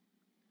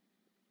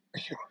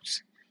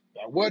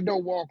 That wasn't no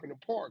walk in the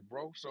park,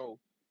 bro. So,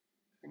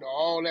 you know,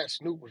 all that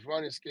Snoop was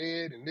running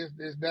scared and this,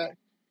 that.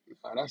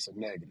 Nah, that's a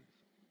negative.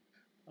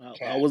 How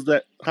Cat. was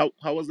that?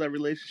 How was that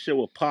relationship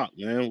with Pop,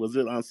 man? Was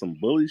it on some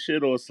bully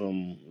shit or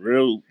some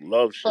real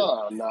love shit?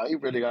 Oh, nah, he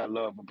really got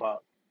love for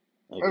Pop.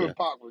 Okay,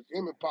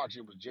 Him and Pop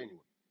shit was genuine.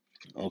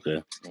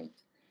 okay. Mm.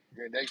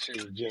 Yeah, that shit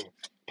was genuine.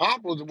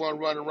 Pop was the one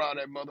running around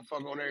that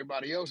motherfucker on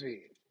everybody else's head.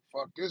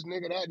 Fuck this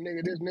nigga, that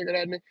nigga, this nigga,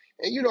 that nigga.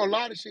 And you know, a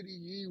lot of shit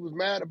he was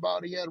mad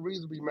about, he had a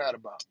reason to be mad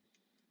about.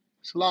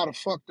 It's a lot of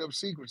fucked up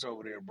secrets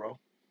over there, bro.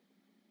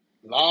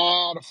 A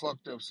lot of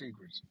fucked up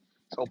secrets.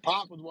 So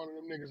Pop was one of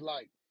them niggas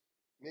like,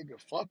 nigga,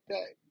 fuck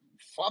that.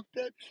 Fuck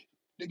that.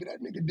 Nigga,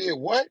 that nigga did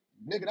what?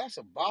 Nigga, that's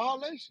a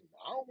violation.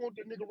 I don't want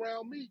that nigga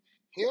around me.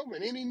 Him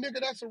and any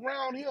nigga that's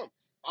around him.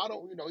 I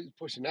don't, you know, he's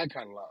pushing that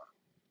kind of line.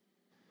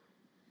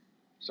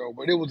 So,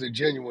 but it was a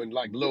genuine,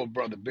 like, little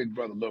brother, big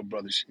brother, little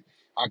brother shit.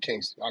 I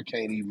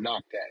can't even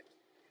knock that.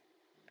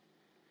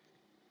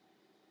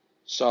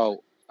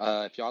 So,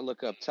 if y'all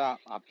look up top,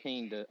 I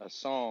pinged a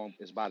song.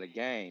 It's by The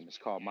Game. It's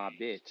called My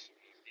Bitch,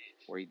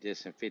 where he did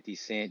some 50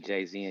 Cent,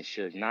 Jay-Z, and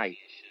Suge Knight.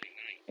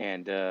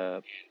 And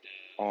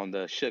on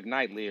the Suge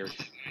Knight lyrics,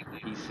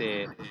 he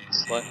said,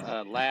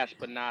 but last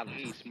but not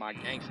least, my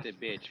gangster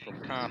bitch from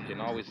Compton,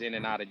 always in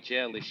and out of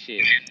jail and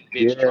shit.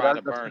 Yeah, Bitch tried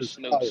to that burn shit's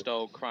Snoop, fire.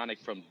 stole Chronic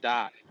from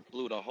Dot,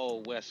 blew the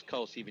whole West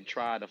Coast, even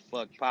tried to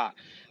fuck Pop.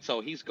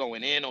 So he's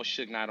going in on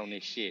Suge Knight on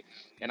this shit.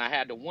 And I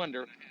had to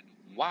wonder,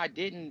 why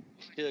didn't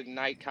Suge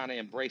Knight kind of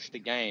embrace the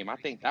game? I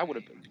think that would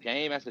have been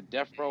Game as a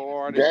death row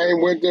artist,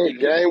 or he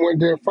Game went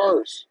there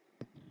first.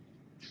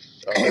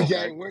 I remember.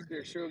 okay. Game went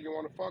there, sure you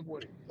want to fuck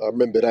with him. I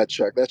remember that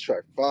track. That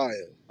track fire.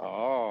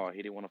 Oh,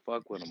 he didn't want to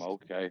fuck with him.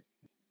 Okay.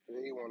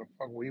 He want to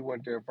fuck with. He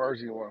went there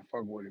first. He want to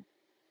fuck with him.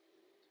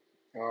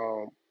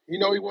 You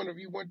know, he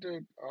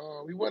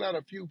went out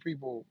a few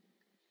people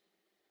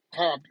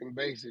Compton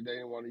basic. They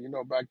didn't want to. You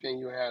know, back then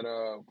you had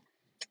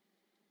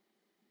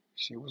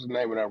shit. What's the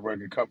name of that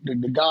record company?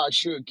 The guy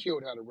Should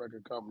Killed had a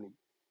record company.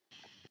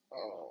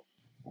 Uh,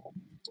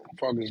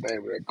 fuck his name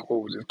of that.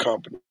 What was his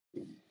company?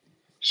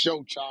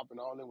 Show Chop and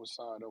all them was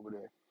signed over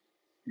there.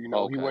 You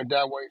know, he Okay. went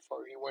that way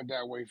first. He went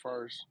that way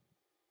first.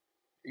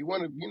 He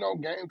wanted, you know,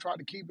 Game tried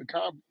to keep it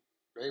Compton.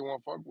 They didn't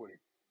want to fuck with him,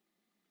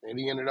 and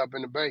he ended up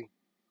in the Bay.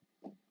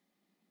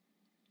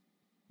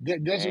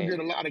 Guess who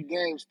did a Damn. lot of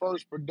Game's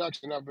first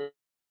production of it?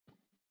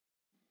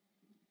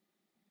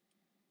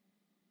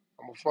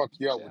 I'm gonna fuck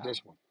you up with So,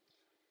 this one.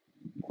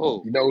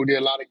 who? You know who did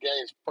a lot of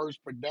Game's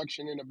first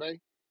production in the Bay?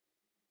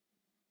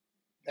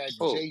 That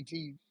Who?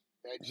 JT,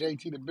 that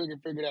JT, the bigger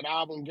figure, that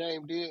album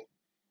Game did.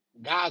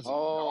 Ghazi,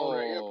 the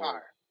owner of Oh,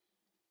 Empire.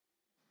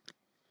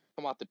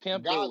 come out the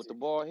pimp dude with the Ghazi,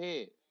 bald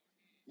head.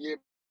 yeah,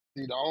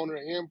 the owner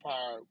of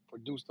Empire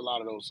produced a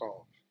lot of those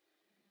songs.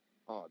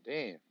 Oh,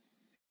 damn.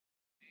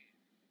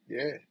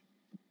 Yeah,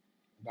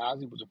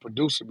 Ghazi was a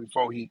producer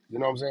before he, you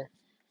know what I'm saying?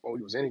 Before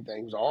he was anything,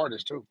 he was an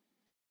artist too.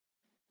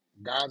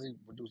 Ghazi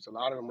produced a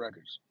lot of them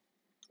records,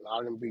 a lot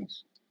of them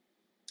beats.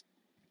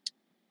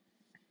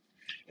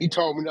 He Hell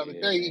told me the other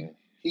yeah, day man.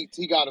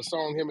 he got a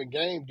song him and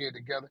Game did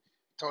together.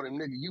 Told him,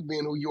 nigga, you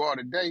being who you are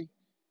today,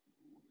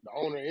 the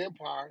owner of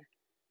Empire,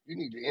 you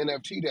need to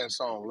NFT that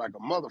song like a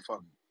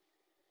motherfucker.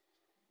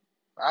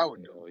 I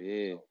would do. Hell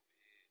yeah.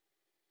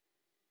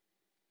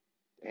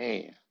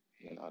 Damn.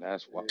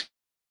 That's Yeah.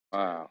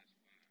 wow.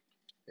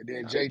 And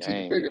then The JT the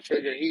game. bigger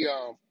figure,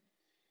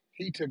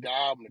 he took the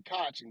album to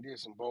Koch and did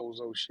some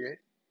bozo shit.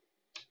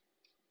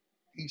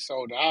 He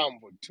sold the album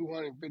for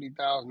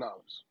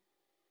 $250,000.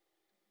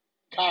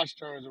 Koch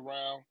turns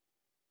around,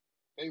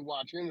 they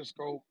watch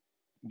Interscope,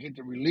 get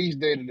the release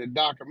date of the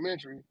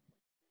documentary,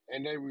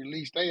 and they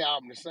released their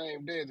album the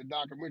same day as the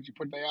documentary,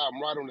 put their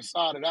album right on the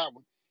side of that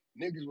one.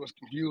 Niggas was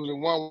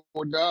confusing one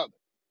with the other.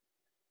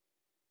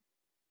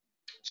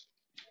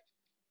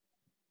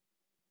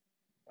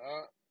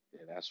 Uh,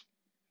 Yeah,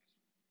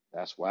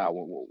 that's wow.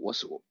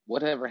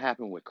 Whatever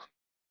happened with Crooked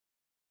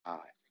Eye?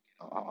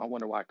 I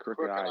wonder why Crooked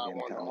Crooked Eye Eye didn't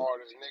one of the kind of.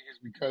 hardest niggas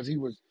because he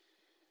was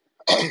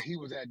he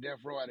was at Death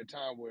Row at a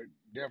time where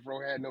Death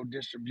Row had no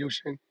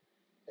distribution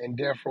and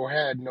Death Row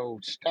had no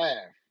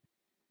staff.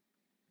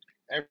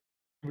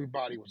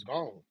 Everybody was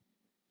gone.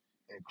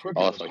 And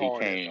Crooked was Also, he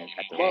hard as came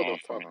at the a wrong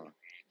motherfucker. time.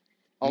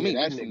 Yeah, Homie, we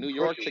that from nigga New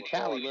York Crooked to was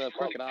Cali. hard as Love a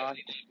Crooked Eye.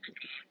 motherfucker.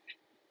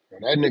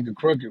 And that nigga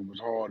Crooked was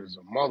hard as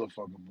a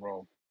motherfucker,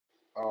 bro.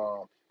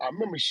 I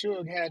remember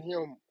Suge had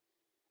him.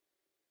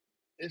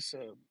 It's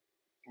a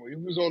well, he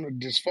was on a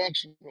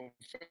dysfunctional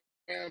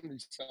family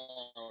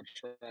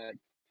soundtrack,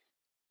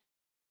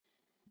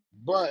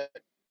 but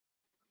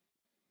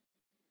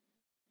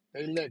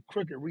they let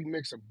Cricket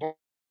remix a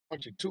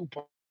bunch of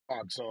Tupac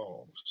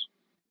songs,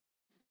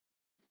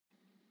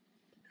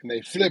 and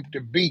they flipped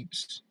the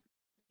beats.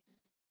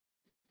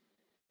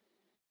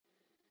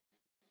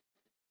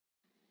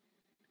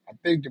 I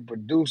think the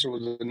producer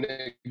was a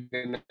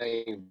nigga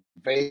named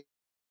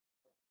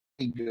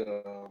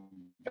Vega,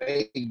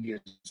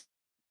 Vegas,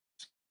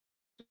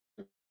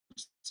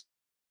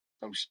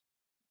 some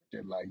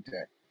shit like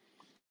that.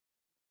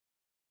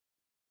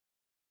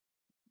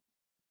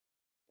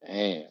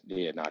 Man,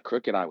 yeah, nah,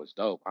 Crooked Eye was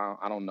dope.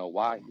 I don't know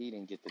why he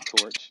didn't get the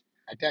torch.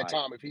 At that Like,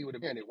 time, if he would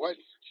have been, it wasn't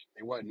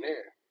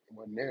there. It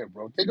wasn't there,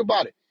 bro. Think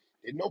about it.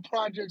 Did no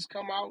projects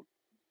come out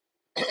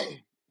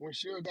when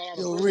Suge got out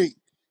of Yo, prison? Reed.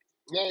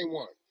 Name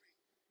one.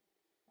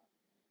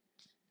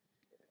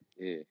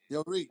 yeah,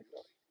 Yo, Reed.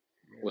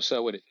 Yeah. what's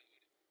up with it?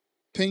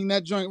 Ping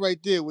that joint right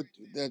there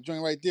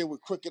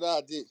with Crooked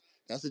Eye did.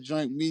 That's a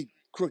joint me,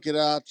 Crooked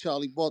Eye,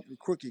 Charlie bought the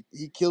Crooked.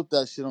 He killed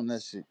that shit on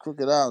that shit.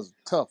 Crooked Eye was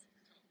tough.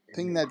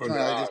 Ping that Crooked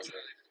joint. I eyes. just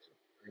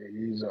Yeah,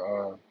 he's a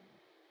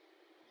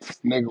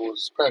nigga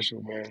was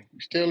special, man. He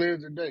still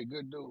is today.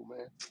 Good dude,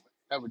 man.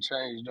 Never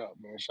changed up,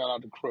 man. Shout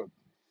out to Crook.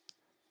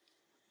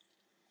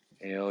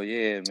 Hell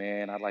yeah,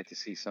 man. I'd like to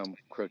see some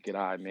Crooked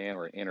Eye, man,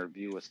 or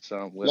interview or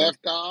something with him.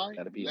 Left eye,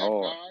 That'd be left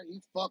hard. eye.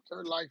 He fucked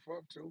her life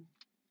up too.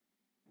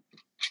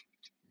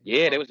 He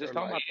Yeah, they was fucked just her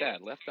talking life about up.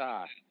 that. Left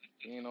Eye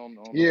being on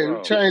the Yeah, we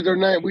road. changed her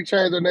name. We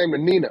changed her name to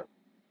Nina.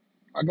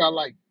 I got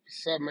like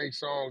 7, 8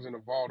 songs in the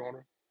vault on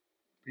her.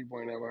 People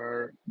ain't never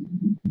heard.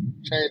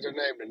 Changed her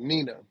name to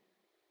Nina.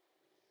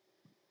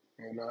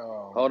 And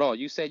Hold on,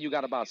 you said you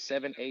got about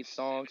 7, 8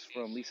 songs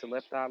from Lisa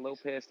Left Eye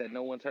Lopez that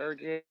no one's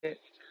heard yet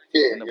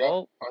yeah, in the yep.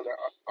 vault.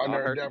 Under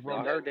her death row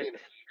Y'all name heard it, Nina.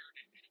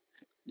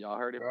 y'all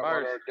heard it Yep,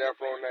 under first. her death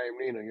row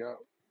name Nina. Yep.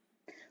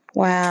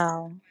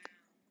 Wow.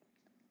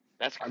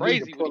 That's I need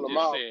to crazy what he pull them just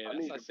out. said. I That's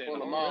need I to said, pull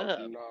them hold out, up.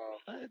 and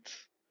What?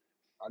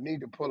 I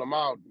need to pull them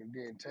out and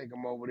then take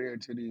them over there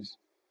to these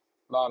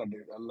a lot of the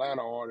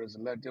Atlanta artists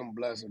and let them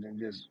bless it and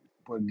just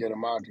get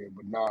them out there.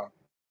 But nah,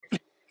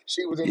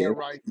 she was in yeah. there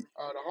right.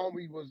 The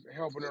homie was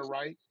helping her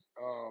write.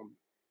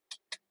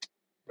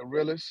 The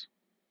realist.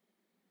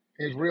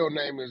 His real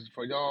name is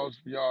for y'all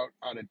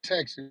out of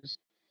Texas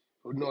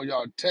who know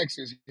y'all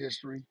Texas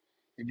history.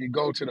 If you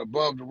go to the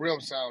Above the Rim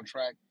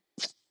soundtrack,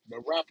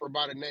 the rapper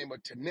by the name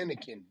of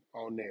Taninikin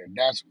on there.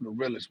 That's who the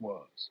realist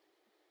was.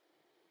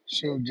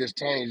 Should just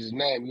changed his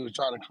name. He was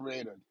trying to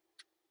create a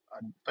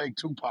fake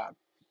Tupac.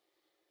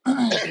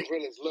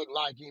 Realist looked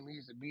like him. He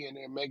used to be in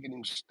there making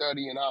him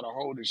studying how to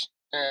hold a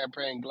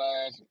champagne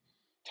glass, and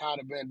tie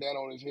the bandana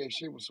on his head.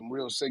 Shit was some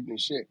real sickening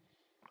shit.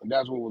 And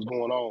that's what was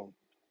going on.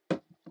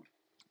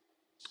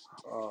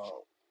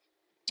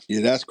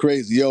 Yeah, that's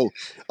crazy. Yo,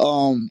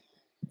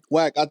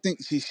 Wack, I think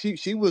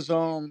she was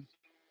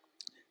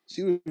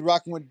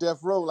rocking with Death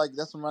Row, like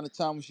that's around the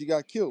time when she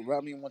got killed, right?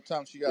 I mean one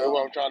time she got That's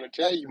what I'm trying to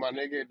tell you, accident. my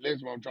nigga.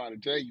 Listen, what I'm trying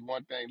to tell you.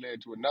 One thing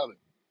led to another.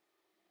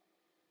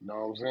 You know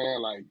what I'm saying?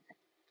 Like,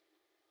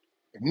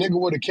 if nigga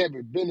would have kept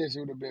it business,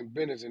 it would have been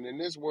business. And in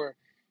this where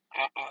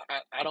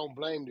I don't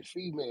blame the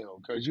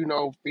female, because you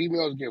know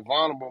females get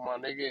vulnerable, my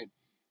nigga. And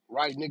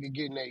right nigga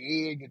getting their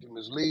ear, get to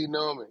misleading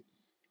them, and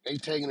they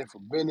taking it for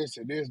business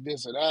and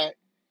this or that.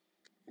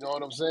 You know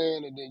what I'm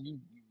saying? And then you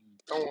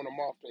throwing them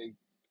off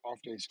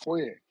they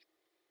square.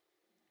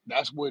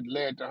 That's what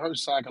led to her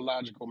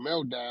psychological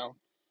meltdown,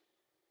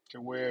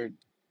 to where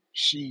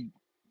she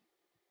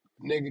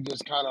nigga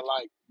just kind of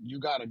like, you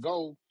gotta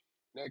go.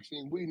 Next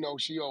thing we know,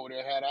 she over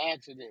there had an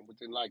accident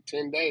within like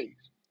 10 days.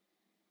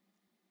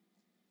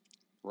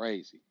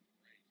 Crazy.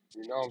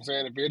 You know what I'm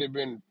saying? If it had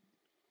been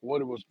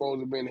what it was supposed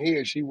to have been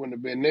here, she wouldn't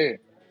have been there.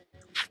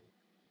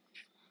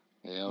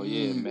 Hell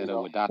yeah, Mm, You met up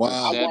know, with Dr.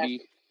 I wow. watched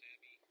Sebi.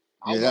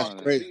 I Yeah, that's One watched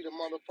of her the crazy. beat a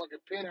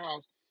motherfucking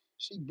penthouse.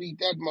 She beat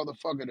that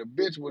motherfucker the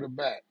bitch with a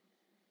bat.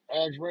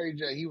 Ask Ray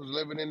J, he was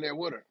living in there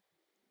with her.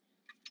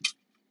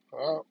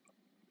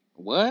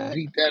 what?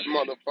 Beat that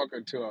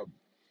motherfucker to a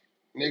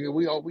nigga.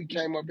 We You,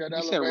 came up that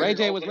you said Ray elevator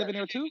to J was open that. living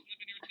there too?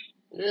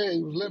 Yeah,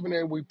 he was living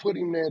there. We put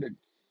him there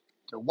to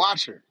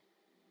watch her,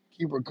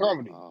 keep her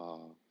company.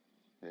 Oh,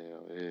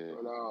 hell yeah.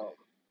 And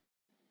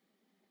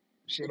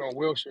shit on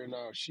Wilshire, and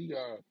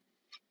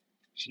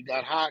she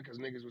got hot because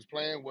niggas was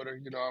playing with her.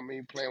 You know what I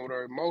mean? Playing with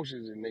her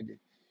emotions, and nigga,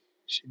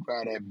 she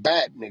grabbed that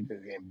bat, nigga,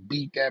 and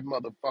beat that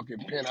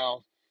motherfucking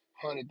penthouse,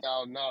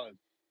 $100,000,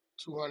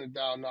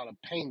 $200,000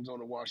 paintings on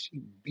the wall.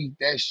 She beat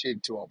that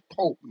shit to a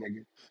pulp,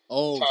 nigga.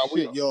 Oh Time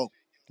we shit, yo,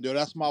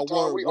 that's my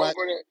time word, we Wack.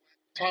 open it,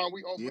 time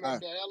we open up Yeah,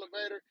 that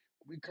elevator,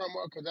 we come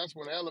up because that's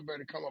when the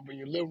elevator come up in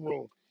your living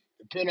room.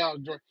 The penthouse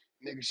joint,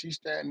 nigga, she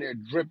standing there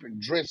dripping,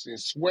 drenched in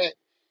sweat,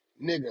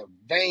 nigga,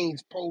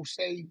 veins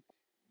pulsate,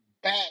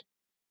 back,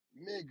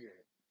 nigga.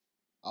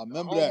 I The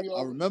remember that. homie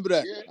I over, remember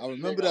that. yeah, I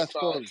remember nigga, I'm that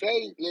trying to story. tell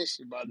you,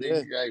 listen, my nigga,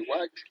 Yeah, hey,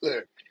 what?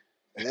 Look,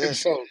 yeah.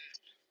 so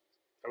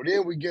So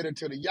then we get her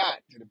to the yacht,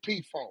 to the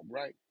P-Funk,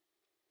 right?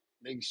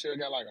 Nigga sure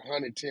got like a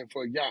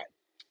 110-foot yacht.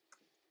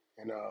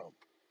 And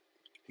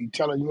he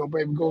telling you know,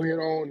 baby, go ahead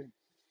on and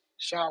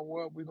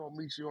shower up. We're going to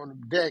meet you on the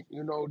deck,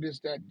 you know, this,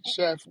 that,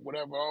 chef,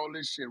 whatever, all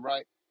this shit,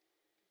 right?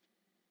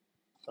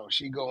 So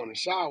she go in the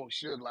shower.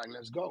 She's like,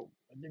 let's go.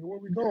 I nigga, where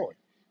we going?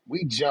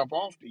 We jump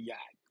off the yacht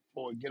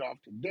before we get off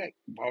the deck,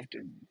 off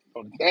the,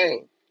 the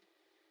thing.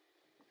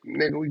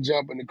 Nigga, we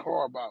jump in the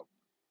car about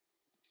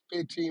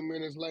 15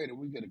 minutes later.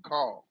 We get a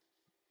call.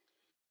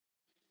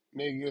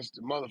 Nigga, it's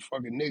the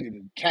motherfucking nigga,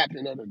 the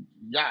captain of the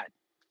yacht.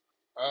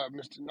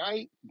 Mr.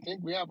 Knight, I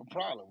think we have a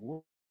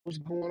problem. What's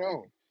going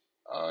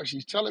on?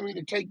 She's telling me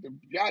to take the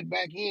yacht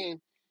back in.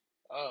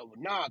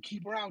 Nah,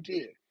 keep her out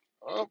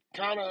there.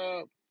 Kind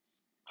of,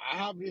 I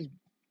have this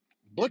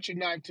butcher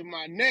knife to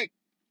my neck.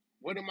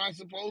 What am I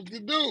supposed to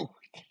do?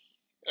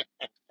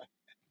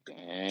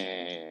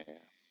 Damn.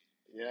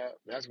 Yeah,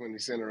 that's when they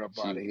sent her up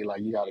out of She here.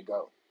 Like, you gotta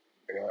go.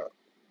 Yeah.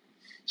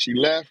 She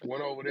left,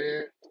 went over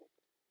there,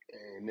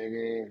 and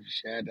nigga,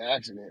 she had the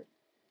accident.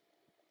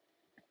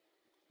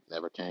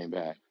 never came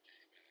back.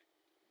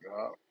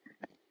 Yeah.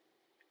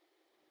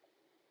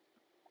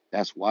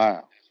 That's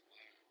wild.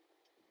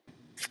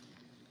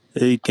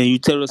 Hey, can you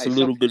tell us Hey, a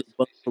little something. bit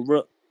about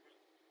Corrupt?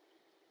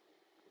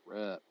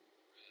 Bruh.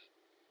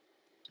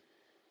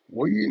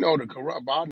 Well, you know the corrupt. I